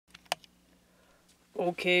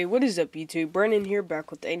Okay, what is up YouTube? Brennan here, back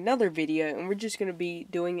with another video, and we're just going to be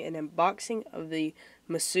doing an unboxing of the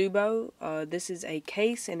Musubo. This is a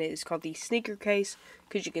case, and it is called the sneaker case,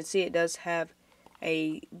 because you can see it does have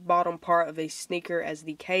a bottom part of a sneaker as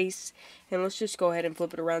the case. And let's just go ahead and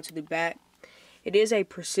flip it around to the back. It is a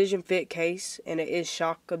precision fit case, and it is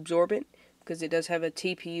shock absorbent, because it does have a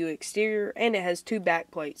TPU exterior, and it has two back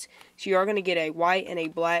plates. So you are going to get a white and a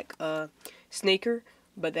black sneaker,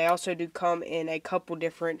 but they also do come in a couple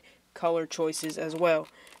different color choices as well.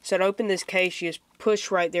 So to open this case, you just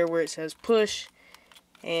push right there where it says push,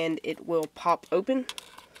 and it will pop open.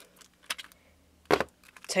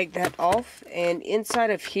 Take that off, and inside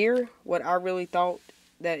of here, what I really thought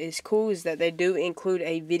that is cool is that they do include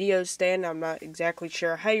a video stand. I'm not exactly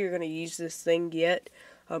sure how you're going to use this thing yet,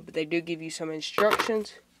 but they do give you some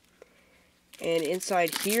instructions. And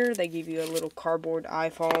inside here, they give you a little cardboard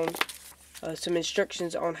iPhone, some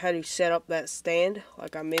instructions on how to set up that stand,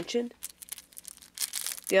 like I mentioned.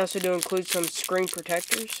 They also do include some screen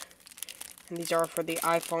protectors, and these are for the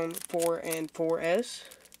iPhone 4 and 4S.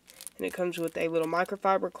 And it comes with a little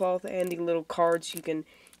microfiber cloth and the little cards you can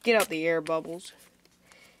get out the air bubbles.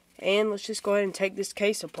 And let's just go ahead and take this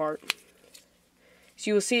case apart. So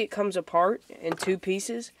you will see it comes apart in two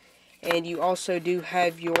pieces, and you also do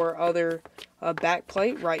have your other back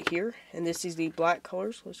plate right here, and this is the black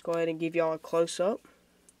colors. Let's go ahead and give y'all a close-up.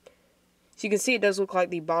 So you can see it does look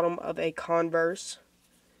like the bottom of a Converse,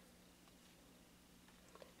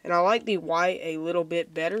 and I like the white a little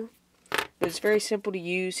bit better, but it's very simple to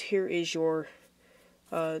use. Here is your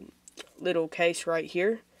little case right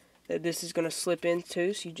here that this is going to slip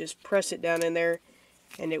into, so you just press it down in there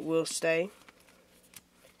and it will stay.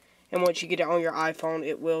 And once you get it on your iPhone,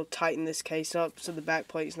 it will tighten this case up so the back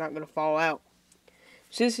plate is not going to fall out.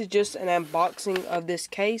 So this is just an unboxing of this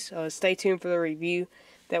case. Stay tuned for the review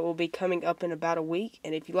that will be coming up in about a week.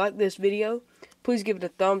 And if you like this video, please give it a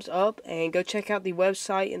thumbs up and go check out the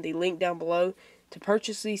website and the link down below to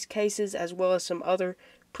purchase these cases, as well as some other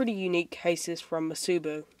pretty unique cases from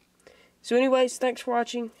Musubo. So anyways, thanks for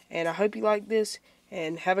watching, and I hope you like this,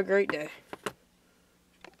 and have a great day.